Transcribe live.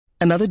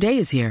Another day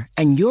is here,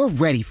 and you're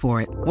ready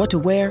for it. What to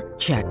wear?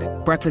 Check.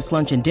 Breakfast,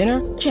 lunch, and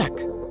dinner? Check.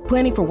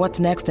 Planning for what's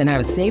next and how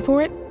to save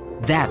for it?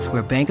 That's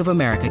where Bank of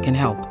America can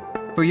help.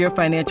 For your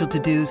financial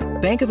to-dos,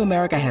 Bank of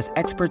America has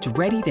experts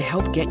ready to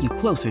help get you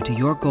closer to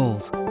your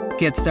goals.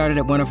 Get started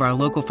at one of our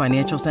local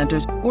financial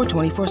centers or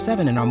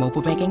 24/7 in our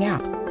mobile banking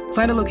app.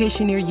 Find a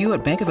location near you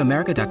at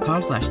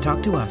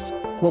bankofamerica.com/talktous.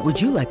 What would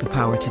you like the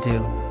power to do?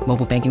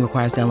 Mobile banking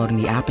requires downloading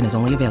the app and is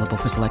only available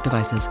for select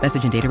devices.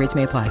 Message and data rates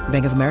may apply.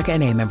 Bank of America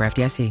NA, member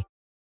FDIC.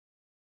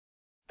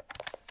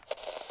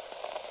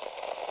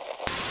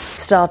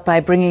 Start by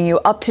bringing you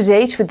up to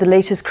date with the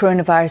latest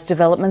coronavirus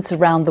developments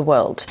around the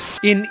world.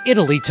 In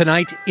Italy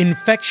tonight,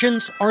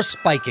 infections are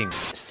spiking.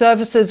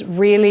 Services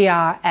really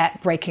are at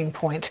breaking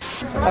point.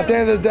 At the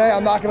end of the day,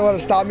 I'm not going to let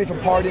it stop me from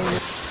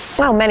partying.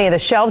 Well, many of the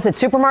shelves at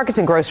supermarkets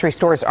and grocery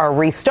stores are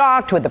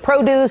restocked with the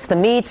produce, the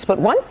meats, but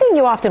one thing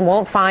you often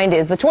won't find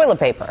is the toilet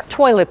paper.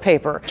 Toilet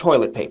paper.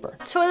 Toilet paper.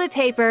 Toilet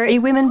paper.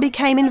 Women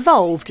became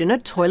involved in a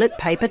toilet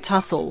paper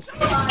tussle.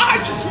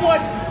 I just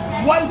want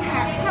one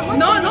pack.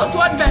 No, not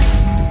one pack.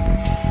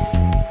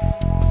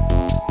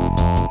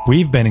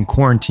 We've been in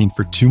quarantine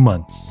for 2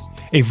 months.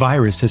 A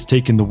virus has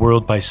taken the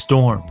world by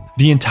storm.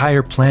 The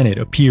entire planet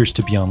appears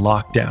to be on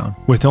lockdown,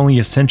 with only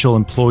essential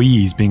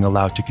employees being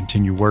allowed to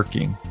continue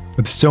working.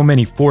 With so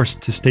many forced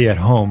to stay at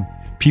home,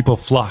 people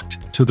flocked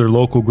to their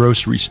local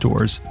grocery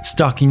stores,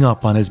 stocking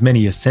up on as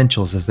many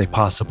essentials as they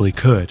possibly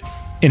could.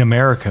 In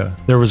America,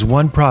 there was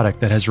one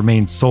product that has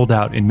remained sold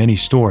out in many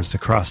stores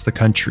across the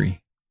country: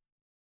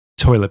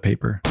 toilet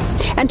paper.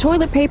 And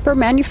toilet paper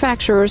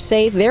manufacturers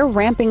say they're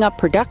ramping up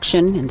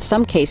production, in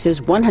some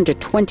cases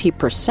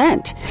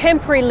 120%.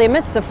 Temporary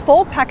limits of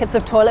 4 packets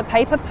of toilet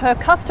paper per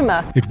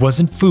customer. It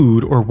wasn't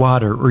food or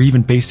water or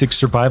even basic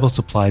survival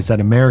supplies that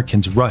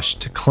Americans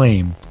rushed to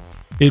claim.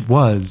 It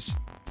was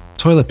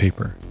toilet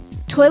paper.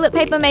 Toilet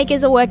paper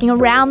makers are working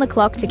around the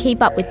clock to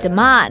keep up with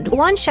demand.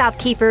 One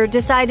shopkeeper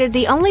decided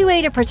the only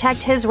way to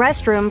protect his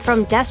restroom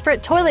from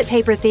desperate toilet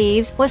paper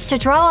thieves was to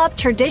draw up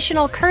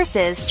traditional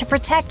curses to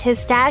protect his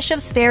stash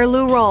of spare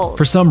loo rolls.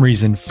 For some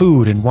reason,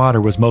 food and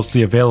water was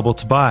mostly available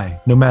to buy,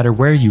 no matter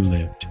where you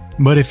lived.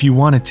 But if you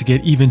wanted to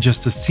get even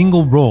just a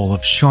single roll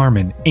of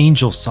Charmin,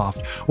 Angel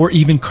Soft, or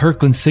even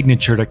Kirkland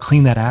Signature to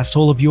clean that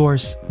asshole of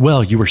yours,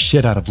 well, you were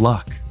shit out of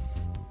luck.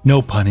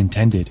 No pun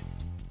intended.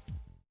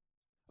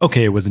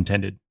 Okay, it was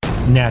intended.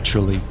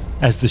 Naturally,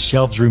 as the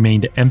shelves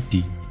remained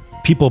empty,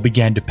 people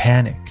began to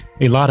panic.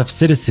 A lot of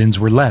citizens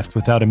were left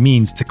without a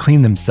means to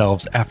clean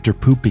themselves after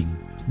pooping.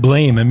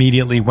 Blame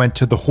immediately went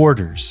to the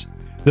hoarders,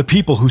 the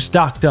people who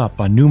stocked up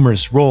on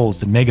numerous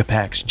rolls and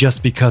megapacks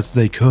just because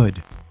they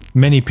could.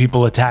 Many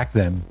people attacked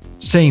them,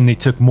 saying they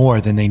took more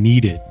than they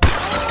needed.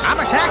 I'm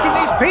attacking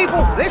these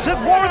people! They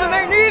took more than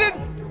they needed!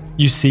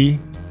 You see,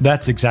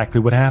 that's exactly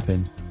what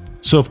happened.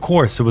 So of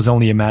course it was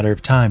only a matter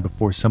of time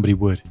before somebody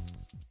would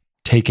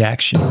take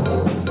action.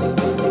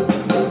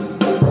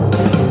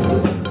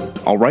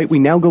 All right, we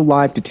now go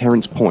live to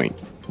Terrence Point,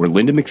 where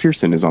Linda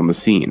McPherson is on the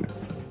scene.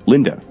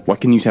 Linda, what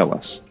can you tell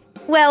us?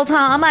 Well,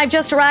 Tom, I've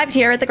just arrived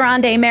here at the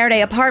Grande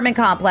Merde apartment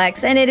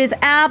complex, and it is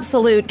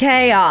absolute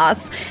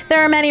chaos.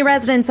 There are many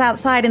residents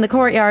outside in the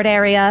courtyard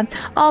area.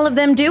 All of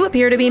them do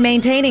appear to be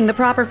maintaining the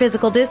proper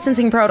physical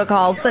distancing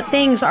protocols, but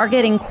things are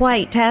getting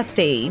quite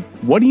testy.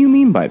 What do you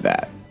mean by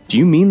that? Do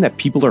you mean that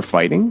people are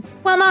fighting?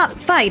 Well, not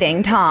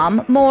fighting,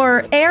 Tom.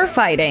 More air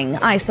fighting,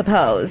 I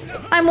suppose.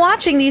 I'm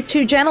watching these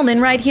two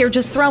gentlemen right here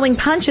just throwing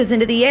punches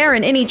into the air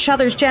and in each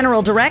other's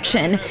general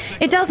direction.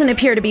 It doesn't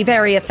appear to be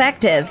very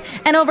effective.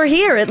 And over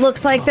here, it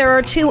looks like there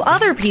are 2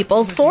 other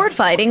people sword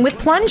fighting with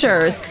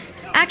plungers.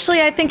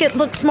 Actually, I think it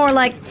looks more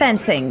like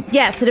fencing.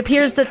 Yes, it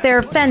appears that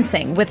they're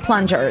fencing with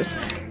plungers.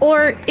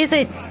 Or is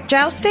it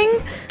jousting?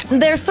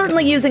 They're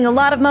certainly using a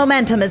lot of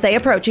momentum as they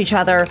approach each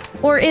other.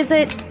 Or is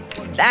it...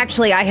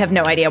 Actually, I have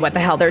no idea what the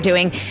hell they're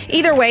doing.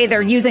 Either way,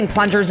 they're using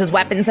plungers as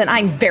weapons, and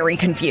I'm very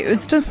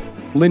confused.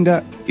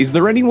 Linda, is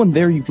there anyone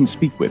there you can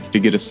speak with to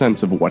get a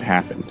sense of what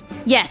happened?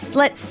 Yes,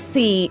 let's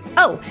see.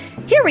 Oh,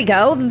 here we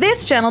go.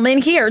 This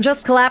gentleman here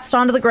just collapsed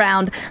onto the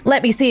ground.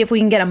 Let me see if we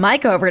can get a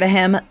mic over to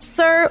him.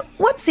 Sir,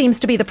 what seems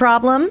to be the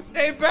problem?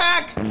 Stay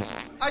back!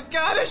 I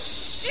got a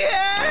shit!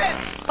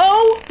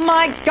 Oh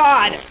my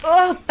god!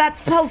 Ugh, that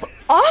smells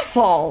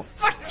awful!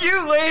 Fuck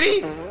you,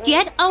 lady!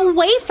 Get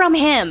away from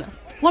him!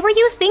 What were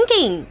you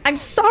thinking? I'm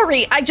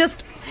sorry,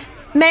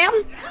 Ma'am,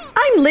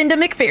 I'm Linda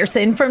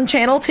McPherson from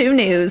Channel 2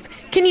 News.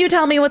 Can you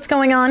tell me what's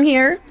going on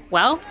here?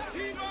 Well,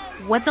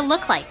 what's it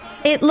look like?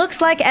 It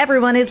looks like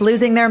everyone is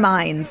losing their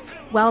minds.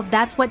 Well,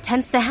 that's what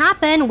tends to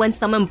happen when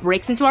someone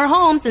breaks into our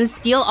homes and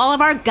steal all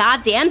of our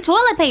goddamn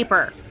toilet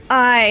paper.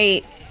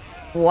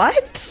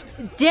 What?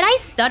 Did I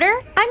stutter?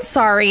 I'm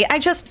sorry,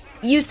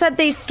 you said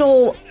they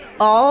stole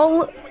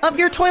all of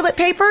your toilet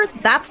paper?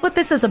 That's what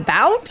this is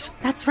about?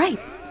 That's right.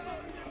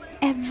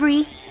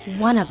 Every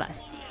one of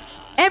us.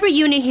 Every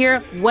unit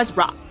here was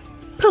robbed.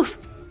 Poof.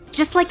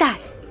 Just like that.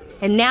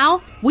 And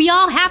now we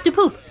all have to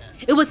poop.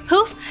 It was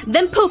poof,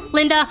 then poop,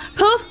 Linda.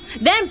 Poof,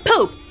 then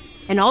poop.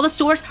 and all the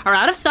stores are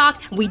out of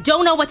stock, and we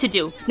don't know what to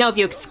do. Now, if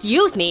you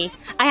excuse me,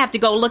 I have to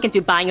go look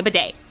into buying a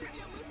bidet.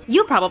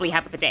 You probably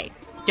have a bidet,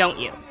 don't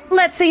you?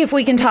 Let's see if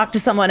we can talk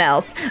to someone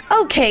else.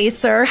 Okay,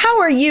 sir,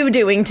 how are you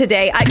doing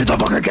today? Get the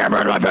fucking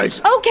camera in my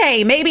face!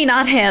 Okay, maybe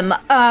not him.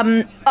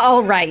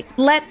 All right.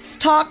 Let's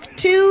talk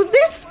to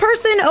this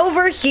person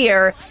over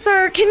here.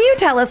 Sir, can you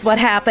tell us what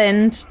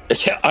happened?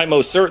 Yeah, I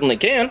most certainly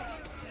can.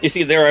 You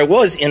see, there I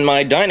was in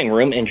my dining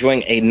room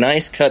enjoying a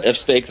nice cut of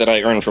steak that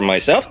I earned for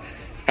myself.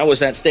 How was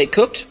that steak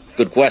cooked?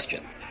 Good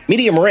question.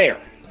 Medium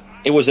rare.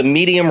 It was a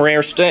medium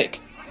rare steak.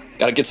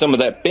 Gotta get some of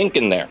that pink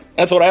in there.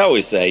 That's what I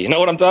always say. You know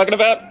what I'm talking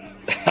about?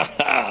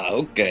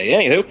 Okay,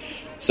 anywho.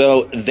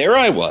 So there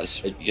I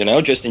was,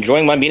 just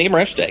enjoying my medium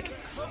rare steak.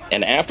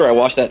 And after I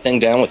washed that thing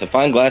down with a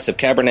fine glass of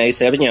Cabernet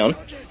Sauvignon,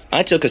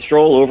 I took a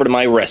stroll over to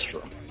my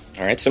restroom.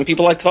 All right, some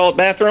people like to call it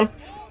bathroom.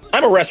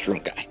 I'm a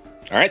restroom guy.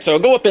 All right, so I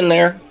go up in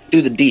there,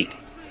 do the deed.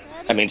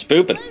 That means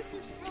pooping.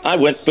 I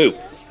went poop.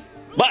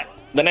 But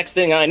the next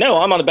thing I know,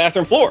 I'm on the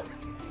bathroom floor.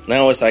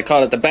 Notice I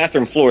caught it the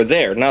bathroom floor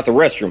there, not the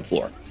restroom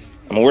floor.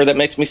 I'm aware that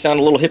makes me sound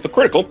a little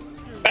hypocritical.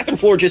 Bathroom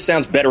floor just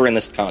sounds better in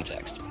this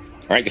context.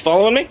 All right, you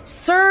following me?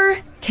 Sir,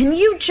 can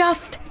you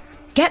just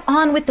get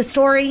on with the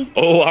story?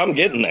 Oh, I'm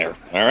getting there.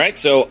 All right,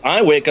 so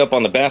I wake up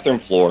on the bathroom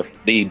floor.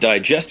 The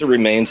digested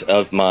remains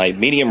of my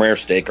medium rare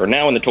steak are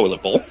now in the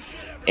toilet bowl.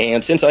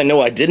 And since I know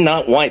I did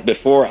not wipe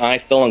before I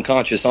fell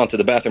unconscious onto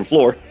the bathroom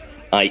floor,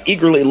 I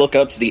eagerly look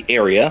up to the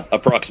area,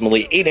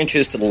 approximately 8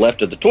 inches to the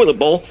left of the toilet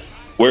bowl,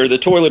 where the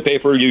toilet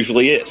paper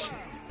usually is.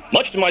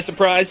 Much to my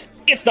surprise,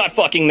 it's not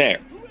fucking there.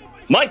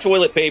 My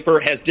toilet paper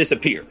has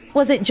disappeared.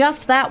 Was it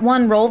just that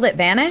one roll that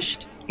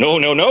vanished? No,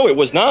 it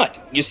was not.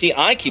 You see,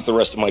 I keep the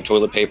rest of my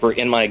toilet paper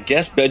in my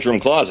guest bedroom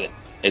closet.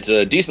 It's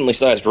a decently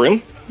sized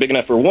room, big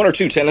enough for 1 or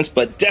 2 tenants,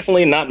 but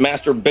definitely not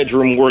master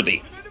bedroom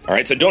worthy. All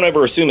right, so don't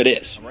ever assume it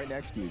is. I'm right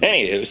next to you.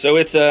 Anywho, so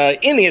it's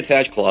in the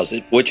attached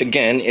closet, which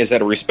again is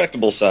at a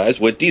respectable size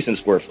with decent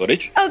square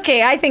footage.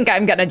 Okay, I think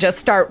I'm gonna just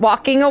start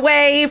walking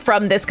away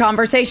from this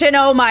conversation.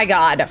 Oh my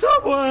God.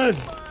 Someone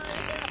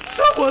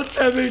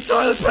send me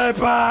toilet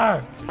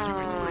paper!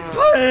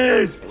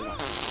 Please!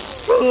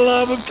 For the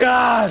love of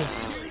God!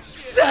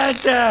 Send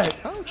it!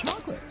 Oh,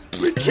 chocolate.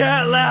 We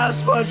can't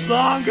last much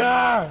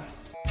longer!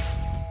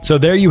 So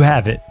there you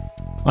have it.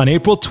 On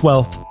April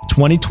 12th,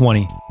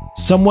 2020,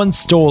 someone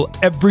stole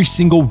every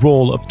single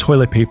roll of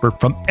toilet paper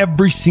from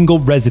every single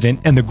resident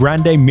in the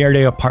Grande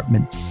Merde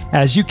apartments.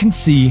 As you can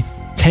see,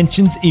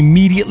 tensions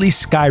immediately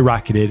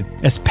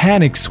skyrocketed as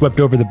panic swept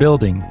over the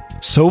building.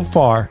 So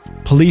far,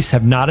 police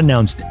have not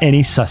announced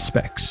any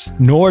suspects,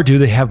 nor do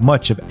they have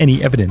much of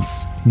any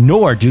evidence,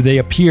 nor do they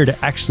appear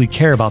to actually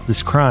care about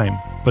this crime.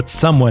 But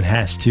someone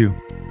has to,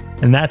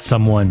 and that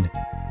someone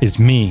is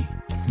me.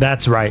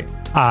 That's right,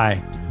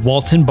 I,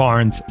 Walton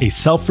Barnes, a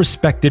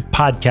self-respected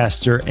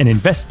podcaster and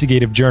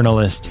investigative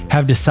journalist,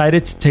 have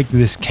decided to take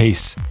this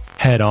case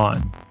head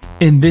on.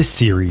 In this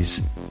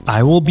series,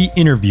 I will be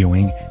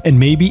interviewing and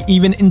maybe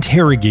even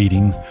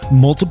interrogating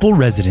multiple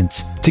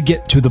residents to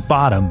get to the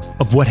bottom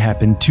of what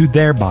happened to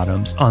their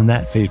bottoms on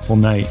that fateful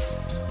night.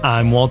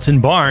 I'm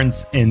Walton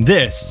Barnes, and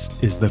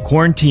this is the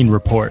Quarantine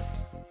Report.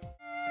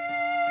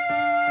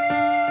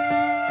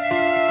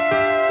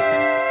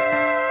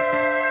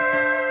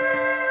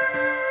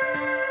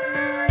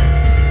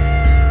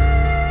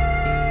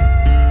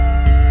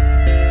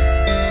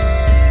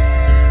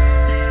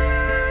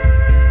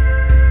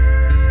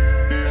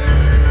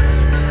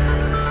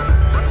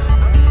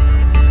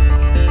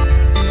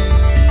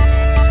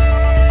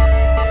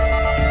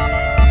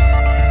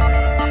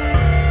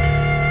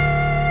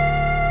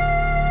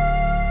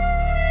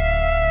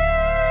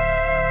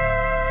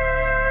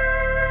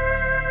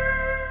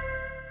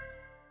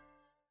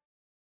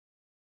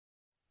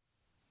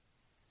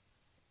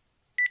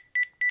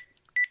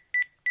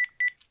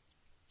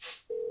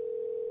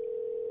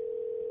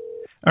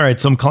 All right,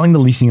 so I'm calling the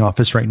leasing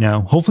office right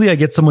now. Hopefully I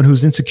get someone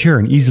who's insecure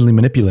and easily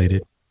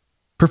manipulated.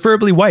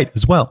 Preferably white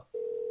as well.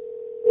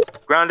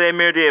 Grande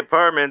Merde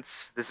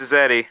Apartments, this is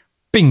Eddie.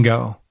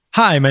 Bingo.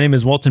 Hi, my name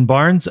is Walton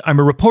Barnes. I'm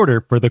a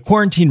reporter for the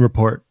Quarantine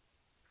Report.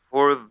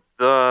 For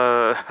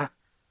the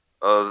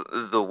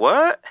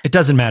what? It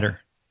doesn't matter.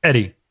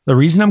 Eddie, the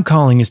reason I'm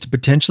calling is to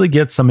potentially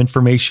get some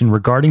information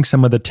regarding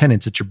some of the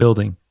tenants at your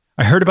building.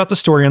 I heard about the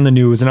story on the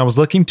news and I was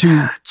looking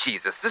to...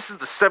 Jesus, this is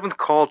the 7th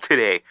call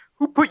today.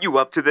 Who put you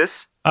up to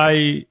this?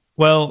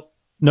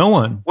 No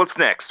one. What's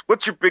next?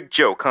 What's your big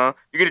joke, huh?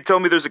 You're gonna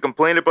tell me there's a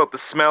complaint about the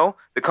smell?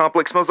 The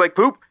complex smells like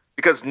poop?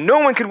 Because no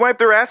one can wipe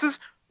their asses?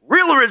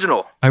 Real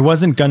original! I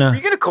wasn't gonna... Are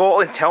you gonna call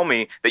and tell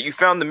me that you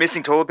found the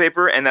missing toilet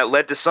paper and that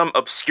led to some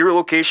obscure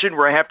location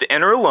where I have to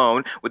enter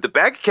alone with a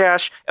bag of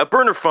cash, a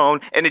burner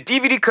phone, and a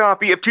DVD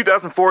copy of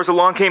 2004's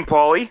Along Came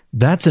Polly?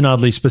 That's an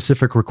oddly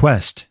specific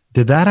request.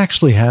 Did that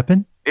actually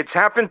happen? It's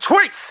happened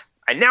twice!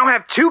 I now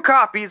have 2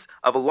 copies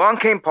of Along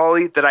Came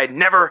Polly that I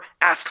never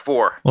asked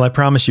for. Well, I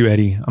promise you,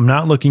 Eddie, I'm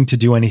not looking to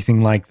do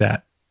anything like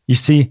that. You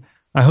see,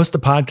 I host a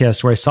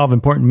podcast where I solve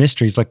important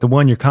mysteries like the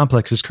one your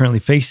complex is currently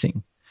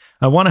facing.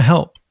 I want to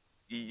help.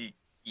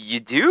 You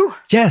do?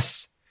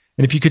 Yes.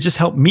 And if you could just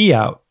help me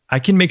out, I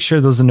can make sure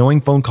those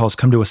annoying phone calls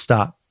come to a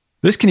stop.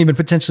 This can even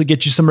potentially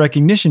get you some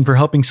recognition for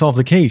helping solve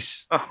the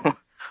case. Oh,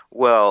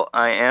 well,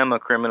 I am a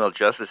criminal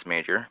justice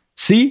major.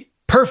 See?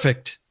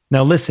 Perfect.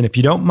 Now listen, if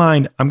you don't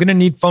mind, I'm going to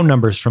need phone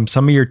numbers from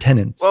some of your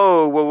tenants.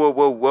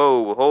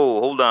 Whoa.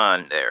 Hold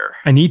on there.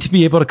 I need to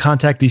be able to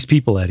contact these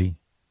people, Eddie.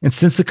 And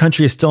since the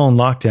country is still in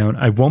lockdown,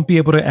 I won't be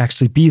able to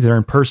actually be there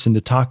in person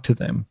to talk to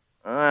them.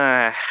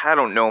 I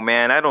don't know,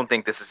 man. I don't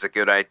think this is a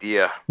good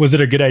idea. Was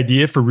it a good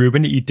idea for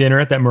Ruben to eat dinner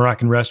at that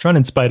Moroccan restaurant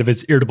in spite of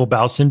his irritable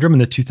bowel syndrome in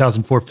the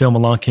 2004 film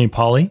Along Came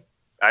Polly?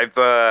 I've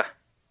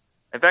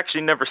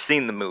actually never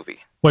seen the movie.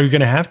 Well, you're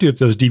going to have to if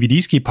those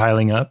DVDs keep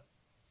piling up.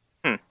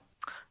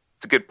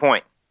 It's a good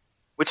point.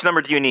 Which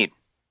number do you need?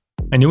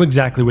 I knew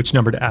exactly which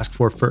number to ask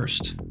for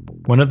first.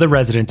 One of the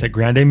residents at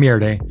Grande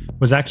Mierde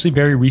was actually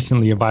very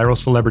recently a viral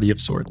celebrity of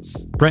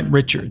sorts. Brent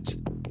Richards,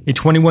 a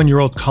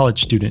 21-year-old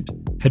college student,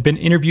 had been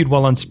interviewed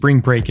while on spring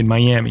break in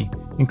Miami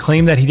and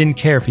claimed that he didn't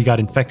care if he got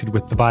infected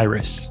with the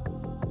virus.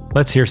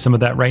 Let's hear some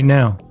of that right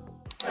now.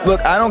 Look,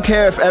 I don't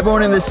care if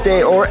everyone in the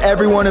state or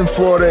everyone in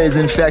Florida is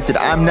infected.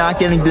 I'm not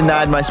getting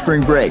denied my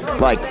spring break.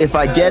 Like, if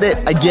I get it,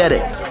 I get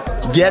it.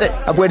 Get it?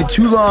 I've waited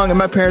too long and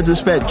my parents have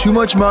spent too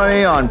much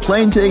money on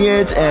plane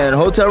tickets and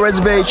hotel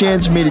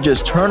reservations for me to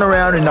just turn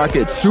around and not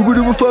get super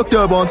duper fucked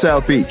up on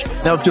South Beach.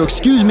 Now, if you'll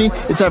excuse me,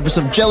 it's time for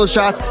some Jello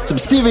shots, some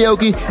Stevie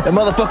Aoki, and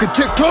motherfucking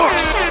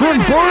TikToks!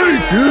 Spring break!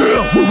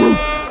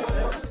 Yeah!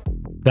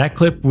 That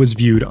clip was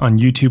viewed on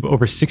YouTube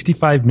over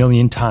 65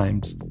 million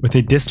times, with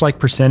a dislike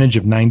percentage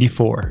of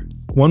 94.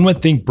 One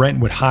would think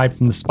Brent would hide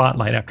from the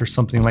spotlight after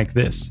something like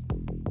this.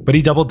 But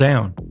he doubled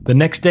down. The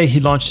next day, he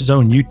launched his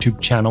own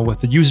YouTube channel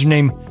with the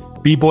username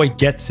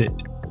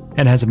BBoyGetsIt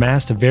and has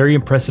amassed a very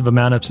impressive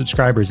amount of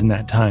subscribers in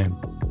that time.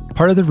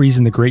 Part of the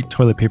reason the Great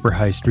Toilet Paper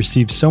Heist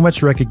received so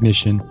much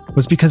recognition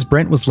was because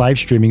Brent was live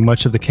streaming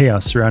much of the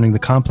chaos surrounding the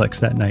complex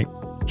that night.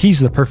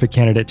 He's the perfect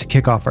candidate to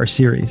kick off our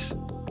series.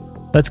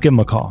 Let's give him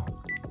a call.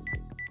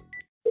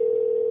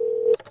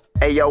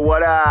 Hey, yo,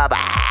 what up?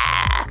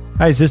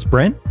 Hi, is this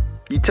Brent?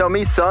 You tell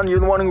me, son.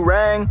 You're the one who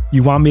rang.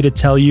 You want me to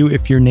tell you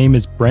if your name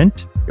is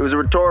Brent? It was a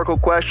rhetorical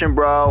question,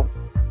 bro.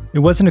 It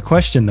wasn't a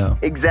question, though.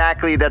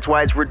 Exactly. That's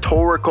why it's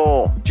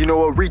rhetorical. Do you know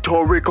what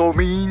rhetorical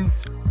means?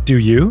 Do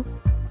you?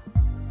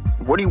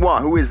 What do you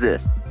want? Who is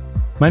this?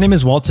 My name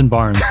is Walton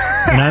Barnes,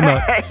 and I'm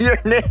a... Your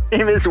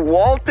name is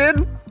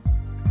Walton?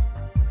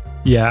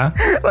 Yeah.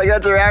 Like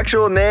that's her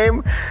actual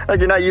name? Like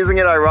you're not using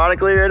it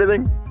ironically or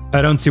anything?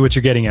 I don't see what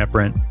you're getting at,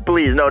 Brent.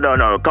 Please, no.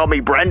 Call me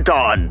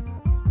Brenton.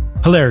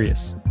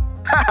 Hilarious.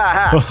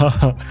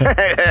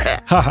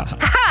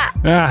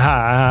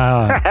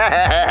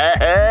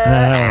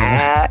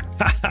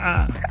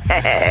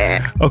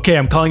 Okay,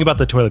 I'm calling about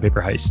the toilet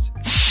paper heist.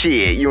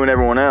 Shit, you and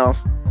everyone else.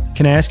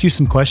 Can I ask you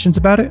some questions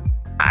about it?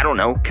 I don't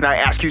know. Can I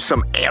ask you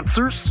some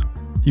answers?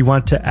 You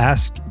want to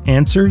ask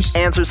answers?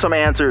 Answer some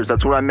answers.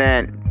 That's what I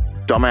meant.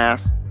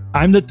 Dumbass.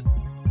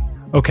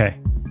 Okay.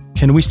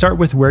 Can we start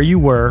with where you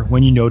were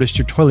when you noticed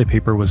your toilet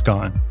paper was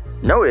gone?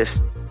 Notice?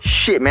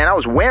 Shit, man, I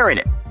was wearing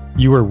it.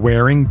 You were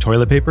wearing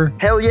toilet paper?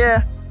 Hell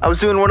yeah. I was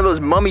doing one of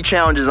those mummy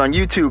challenges on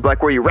YouTube,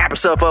 like where you wrap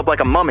yourself up like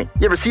a mummy.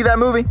 You ever see that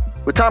movie?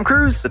 With Tom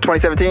Cruise? The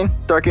 2017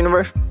 Dark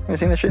Universe? You ever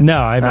seen that shit?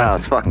 No, I haven't. Oh,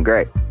 it's fucking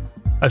great.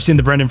 I've seen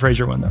the Brendan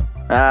Fraser one, though.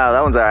 Oh,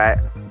 that one's alright.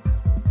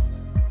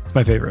 It's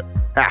my favorite.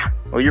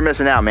 Well, you're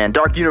missing out, man.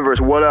 Dark Universe,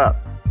 what up?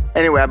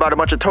 Anyway, I bought a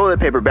bunch of toilet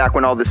paper back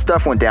when all this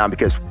stuff went down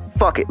because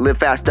fuck it, live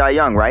fast, die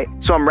young, right?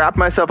 So I'm wrapping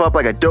myself up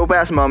like a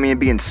dope-ass mummy and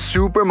being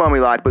super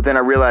mummy-like, but then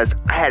I realized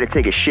I had to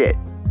take a shit.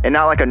 And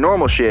not like a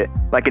normal shit,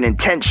 like an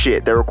intense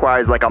shit that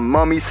requires like a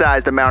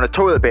mummy-sized amount of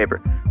toilet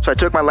paper. So I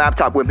took my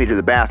laptop with me to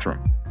the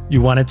bathroom.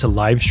 You wanted to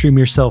live stream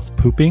yourself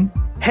pooping?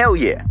 Hell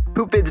yeah.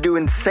 Poop vids do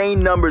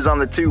insane numbers on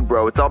the tube,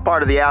 bro. It's all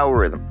part of the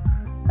algorithm.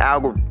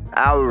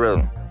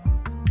 Algorithm.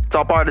 It's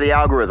all part of the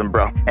algorithm,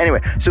 bro. Anyway,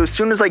 so as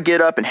soon as I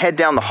get up and head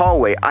down the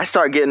hallway, I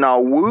start getting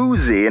all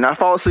woozy and I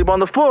fall asleep on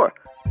the floor.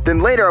 Then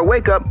later I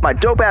wake up, my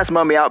dope-ass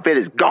mummy outfit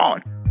is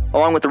gone,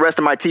 along with the rest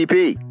of my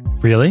TP.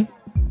 Really?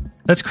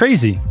 That's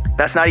crazy.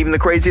 That's not even the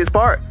craziest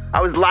part.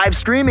 I was live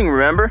streaming,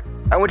 remember?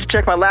 I went to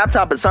check my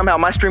laptop, but somehow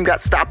my stream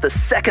got stopped the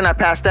second I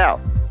passed out.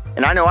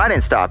 And I know I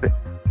didn't stop it,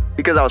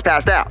 because I was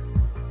passed out.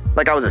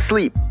 Like I was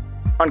asleep,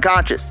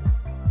 unconscious.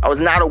 I was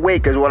not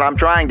awake is what I'm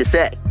trying to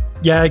say.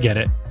 Yeah, I get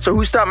it. So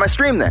who stopped my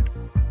stream then?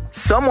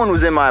 Someone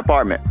was in my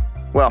apartment.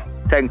 Well,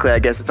 technically I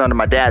guess it's under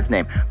my dad's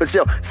name. But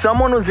still,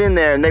 someone was in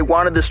there and they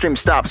wanted the stream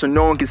stopped so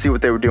no one could see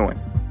what they were doing.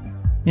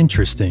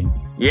 Interesting.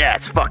 Yeah,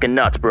 it's fucking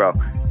nuts, bro.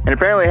 And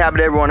apparently it happened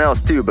to everyone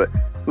else too, but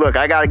look,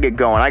 I gotta get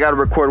going. I gotta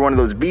record one of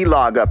those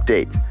vlog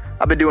updates.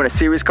 I've been doing a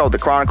series called The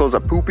Chronicles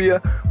of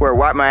Poopia, where I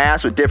wipe my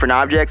ass with different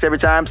objects every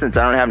time since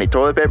I don't have any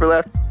toilet paper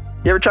left.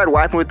 You ever tried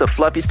wiping with the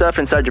fluffy stuff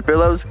inside your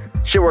pillows?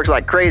 Shit works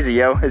like crazy,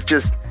 yo. It's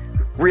just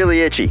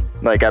really itchy.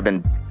 Like I've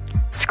been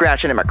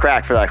scratching at my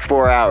crack for like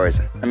 4 hours.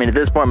 I mean, at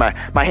this point,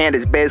 my hand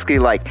is basically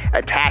like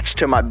attached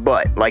to my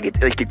butt. Like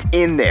it's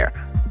in there.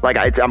 Like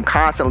I'm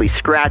constantly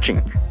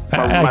scratching.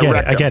 My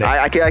rectum. I get it.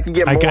 I can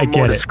get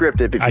more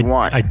descriptive if you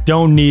want. I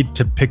don't need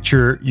to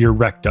picture your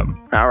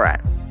rectum. All right.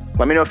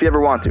 Let me know if you ever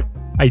want to.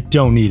 I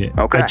don't need it.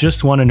 Okay. I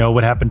just want to know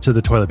what happened to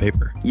the toilet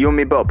paper. You and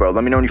me both, bro.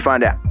 Let me know when you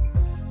find out.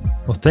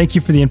 Well, thank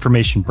you for the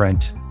information,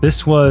 Brent.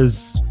 This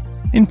was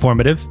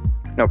informative.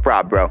 No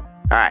problem, bro. All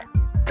right.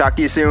 Talk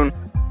to you soon.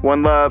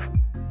 One love.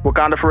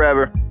 Wakanda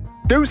forever.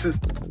 Deuces.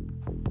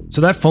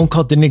 So that phone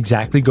call didn't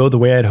exactly go the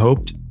way I'd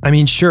hoped. I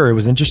mean, sure, it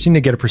was interesting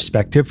to get a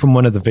perspective from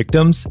one of the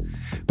victims,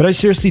 but I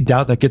seriously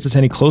doubt that gets us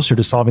any closer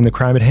to solving the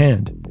crime at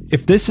hand.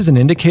 If this is an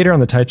indicator on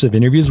the types of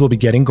interviews we'll be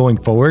getting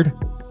going forward,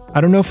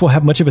 I don't know if we'll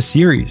have much of a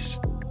series.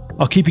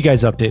 I'll keep you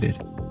guys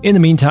updated. In the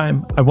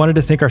meantime, I wanted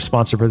to thank our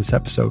sponsor for this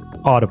episode,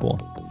 Audible.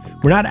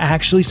 We're not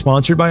actually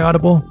sponsored by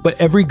Audible, but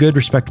every good,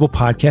 respectable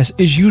podcast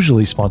is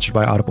usually sponsored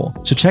by Audible.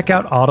 So check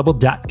out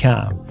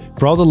audible.com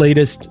for all the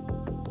latest.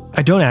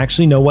 I don't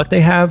actually know what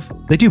they have.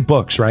 They do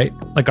books, right?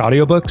 Like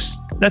audiobooks?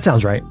 That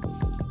sounds right.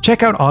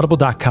 Check out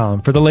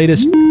audible.com for the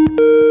latest.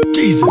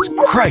 Jesus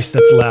Christ,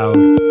 that's loud.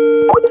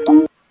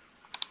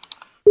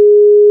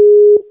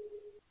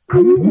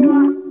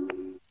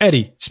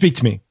 Eddie, speak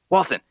to me.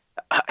 Walton,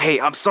 hey,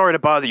 I'm sorry to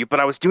bother you, but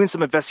I was doing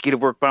some investigative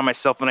work by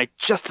myself and I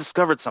just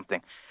discovered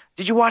something.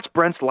 Did you watch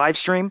Brent's live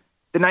stream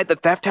the night the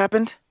theft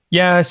happened?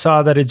 Yeah, I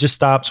saw that it just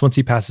stops once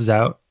he passes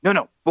out.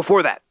 No,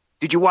 before that.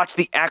 Did you watch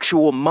the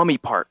actual mummy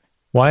part?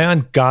 Why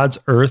on God's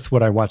earth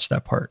would I watch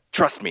that part?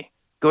 Trust me.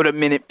 Go to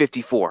minute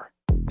 54.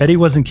 Eddie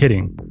wasn't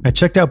kidding. I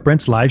checked out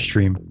Brent's live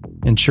stream,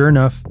 and sure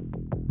enough,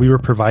 we were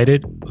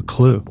provided a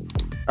clue.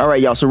 All right,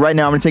 y'all. So right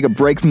now I'm going to take a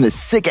break from this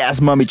sick-ass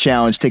mummy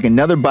challenge, take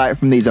another bite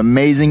from these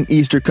amazing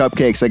Easter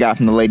cupcakes I got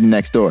from the lady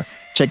next door.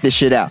 Check this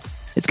shit out.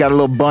 It's got a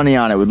little bunny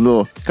on it with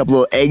a couple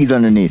little eggs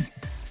underneath.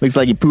 Looks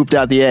like he pooped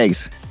out the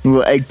eggs.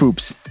 Little egg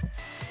poops.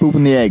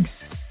 Pooping the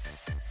eggs.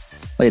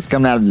 Like it's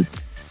coming out of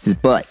his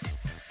butt.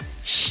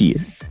 Shit.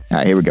 All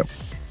right, here we go.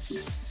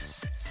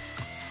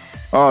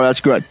 Oh,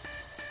 that's good.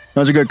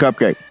 That's a good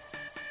cupcake.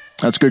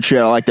 That's good shit.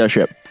 I like that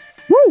shit.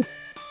 Woo!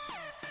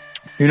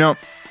 You know,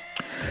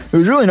 it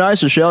was really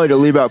nice of Shelly to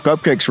leave out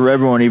cupcakes for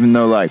everyone, even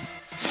though, like,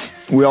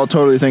 we all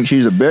totally think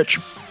she's a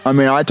bitch. I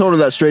mean, I told her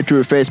that straight to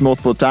her face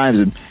multiple times,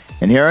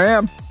 and here I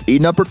am,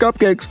 eating up her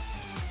cupcakes.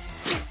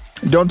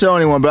 Don't tell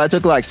anyone, but I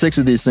took like 6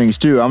 of these things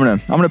too. I'm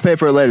gonna pay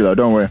for it later though,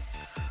 don't worry.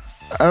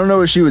 I don't know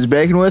what she was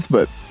baking with,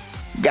 but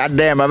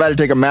goddamn, I've had to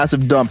take a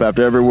massive dump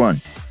after every one.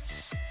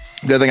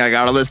 Good thing I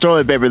got all this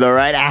toilet paper though,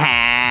 right?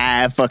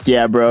 Ah, fuck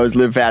yeah, bros.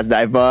 Live fast,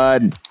 die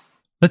fun.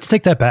 Let's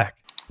take that back.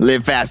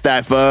 Live fast,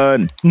 die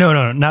fun.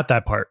 No, not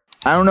that part.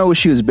 I don't know what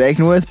she was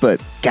baking with,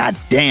 but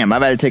goddamn,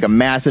 I've had to take a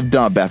massive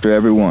dump after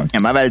every one.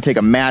 And I've had to take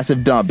a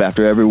massive dump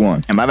after every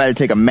one. And I've had to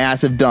take a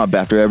massive dump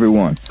after every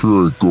one.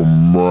 Take a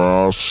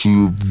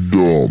massive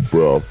dump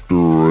after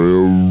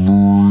every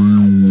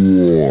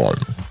one.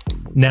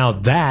 Now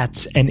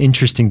that's an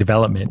interesting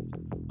development.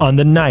 On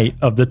the night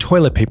of the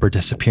toilet paper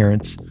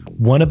disappearance,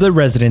 one of the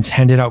residents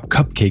handed out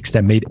cupcakes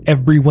that made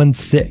everyone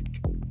sick.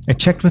 I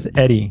checked with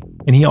Eddie,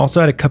 and he also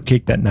had a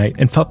cupcake that night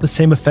and felt the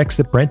same effects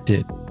that Brent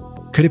did.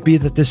 Could it be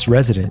that this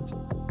resident,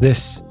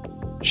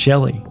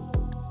 Shelly,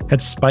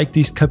 had spiked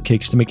these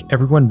cupcakes to make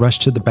everyone rush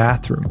to the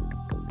bathroom,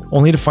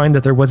 only to find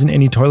that there wasn't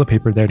any toilet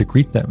paper there to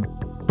greet them?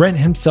 Brent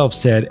himself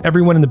said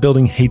everyone in the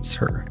building hates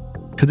her.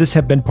 Could this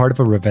have been part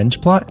of a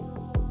revenge plot?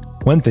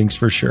 One thing's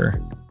for sure.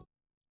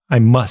 I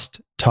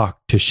must talk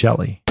to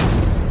Shelly.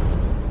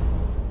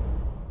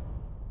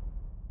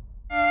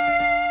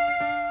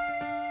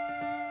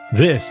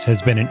 This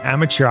has been an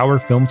Amateur Hour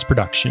Films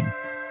production.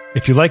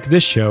 If you like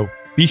this show,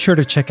 be sure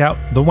to check out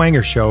The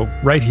Wanger Show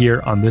right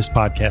here on this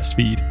podcast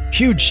feed.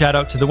 Huge shout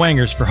out to The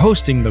Wangers for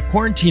hosting the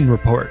Quarantine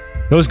Report.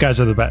 Those guys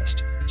are the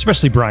best,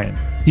 especially Brian.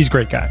 He's a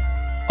great guy.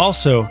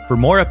 Also, for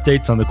more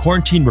updates on the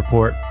Quarantine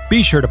Report,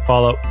 be sure to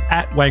follow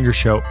 @Wanger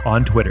Show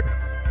on Twitter.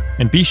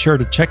 And be sure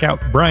to check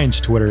out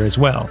Brian's Twitter as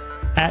well,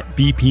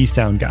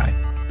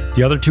 @BP_Sound_Guy.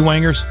 The other 2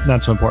 Wangers,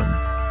 not so important.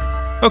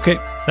 Okay,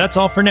 that's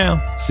all for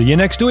now. See you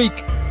next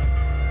week.